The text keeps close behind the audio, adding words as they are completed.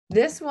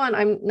This one,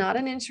 I'm not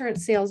an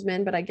insurance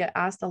salesman, but I get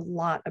asked a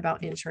lot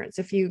about insurance.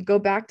 If you go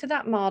back to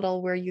that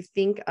model where you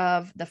think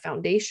of the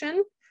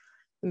foundation,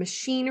 the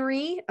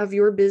machinery of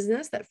your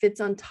business that fits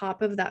on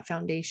top of that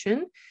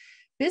foundation,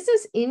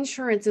 business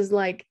insurance is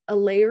like a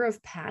layer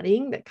of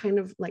padding that kind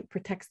of like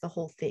protects the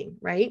whole thing,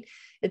 right?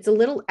 It's a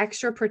little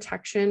extra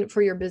protection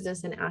for your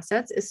business and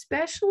assets,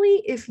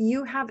 especially if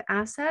you have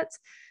assets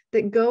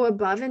that go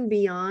above and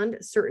beyond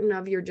certain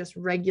of your just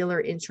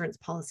regular insurance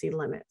policy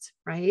limits,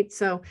 right?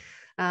 So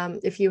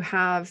if you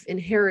have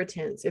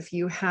inheritance, if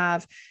you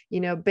have,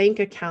 bank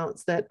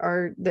accounts that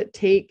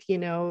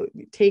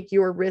take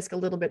your risk a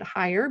little bit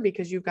higher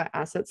because you've got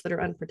assets that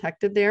are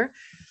unprotected there,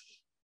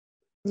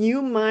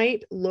 you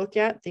might look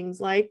at things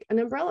like an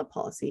umbrella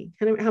policy.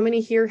 How many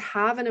here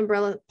have an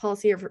umbrella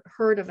policy or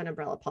heard of an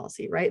umbrella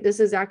policy, right? This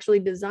is actually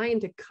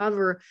designed to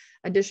cover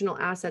additional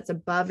assets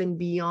above and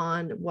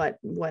beyond what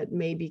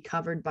may be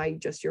covered by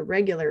just your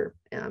regular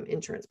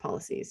insurance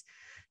policies.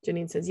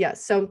 Janine says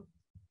yes. So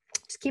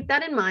just keep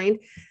that in mind.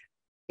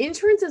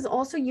 Insurance is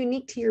also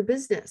unique to your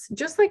business.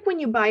 Just like when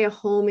you buy a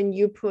home and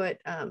you put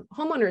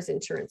homeowners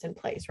insurance in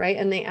place, right?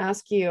 And they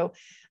ask you,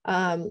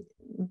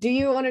 do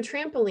you own a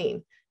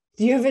trampoline?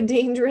 Do you have a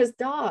dangerous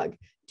dog?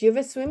 Do you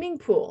have a swimming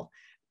pool?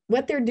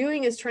 What they're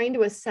doing is trying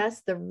to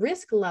assess the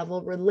risk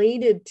level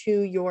related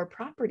to your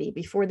property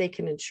before they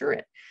can insure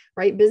it,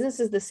 right? Business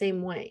is the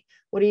same way.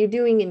 What are you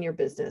doing in your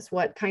business?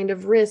 What kind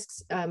of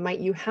risks might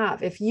you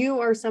have? If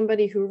you are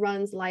somebody who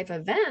runs live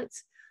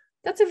events,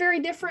 that's a very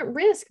different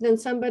risk than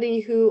somebody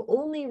who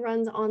only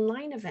runs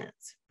online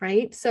events,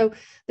 right? So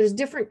there's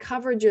different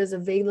coverages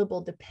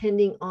available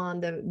depending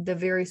on the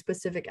very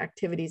specific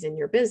activities in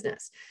your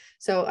business.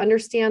 So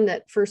understand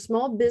that for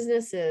small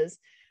businesses,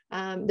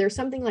 there's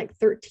something like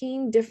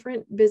 13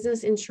 different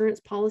business insurance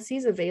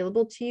policies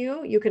available to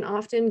you. You can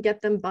often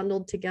get them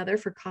bundled together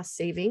for cost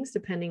savings,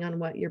 depending on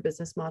what your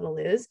business model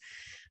is.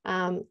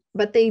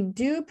 But they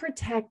do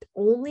protect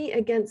only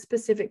against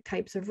specific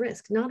types of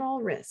risk, not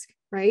all risk,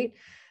 right?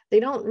 They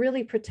don't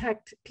really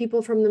protect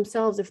people from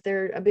themselves if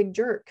they're a big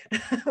jerk,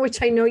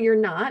 which I know you're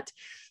not.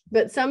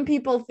 But some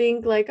people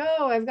think like,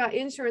 oh, I've got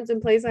insurance in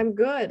place, I'm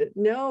good.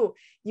 No,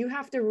 you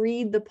have to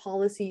read the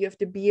policy. You have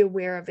to be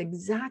aware of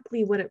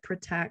exactly what it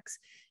protects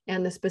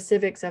and the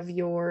specifics of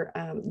your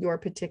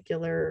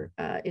particular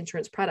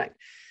insurance product.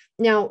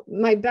 Now,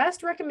 my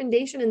best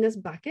recommendation in this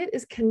bucket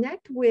is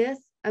connect with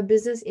a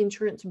business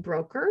insurance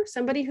broker,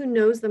 somebody who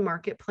knows the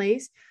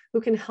marketplace, who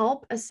can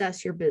help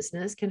assess your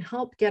business, can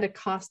help get a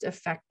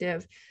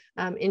cost-effective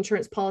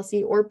insurance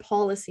policy or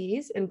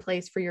policies in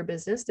place for your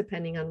business,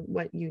 depending on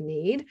what you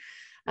need.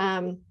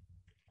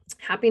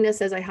 Happiness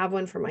says, I have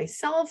one for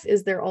myself.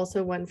 Is there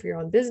also one for your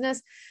own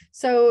business?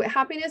 So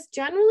Happiness,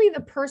 generally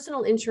the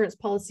personal insurance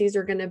policies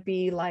are going to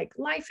be like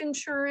life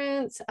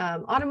insurance,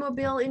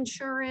 automobile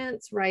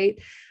insurance,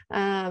 right?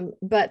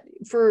 But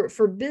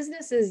for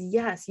businesses,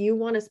 yes, you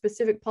want a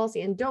specific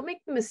policy. And don't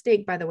make the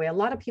mistake, by the way, a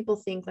lot of people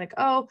think like,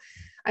 oh,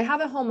 I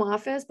have a home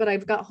office, but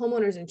I've got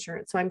homeowners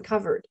insurance, so I'm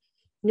covered.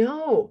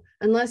 No,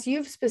 unless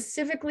you've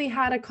specifically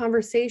had a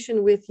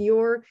conversation with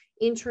your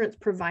insurance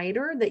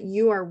provider that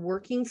you are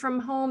working from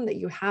home, that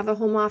you have a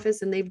home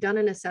office, and they've done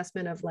an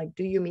assessment of like,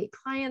 do you meet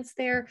clients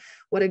there?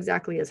 What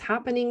exactly is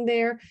happening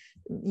there?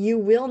 You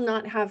will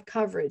not have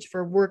coverage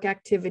for work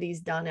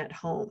activities done at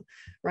home,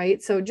 right?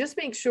 So just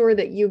make sure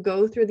that you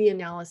go through the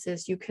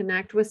analysis, you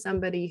connect with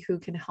somebody who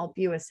can help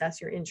you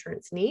assess your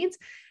insurance needs.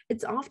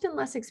 It's often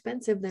less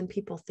expensive than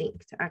people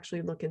think to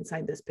actually look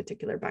inside this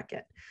particular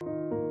bucket.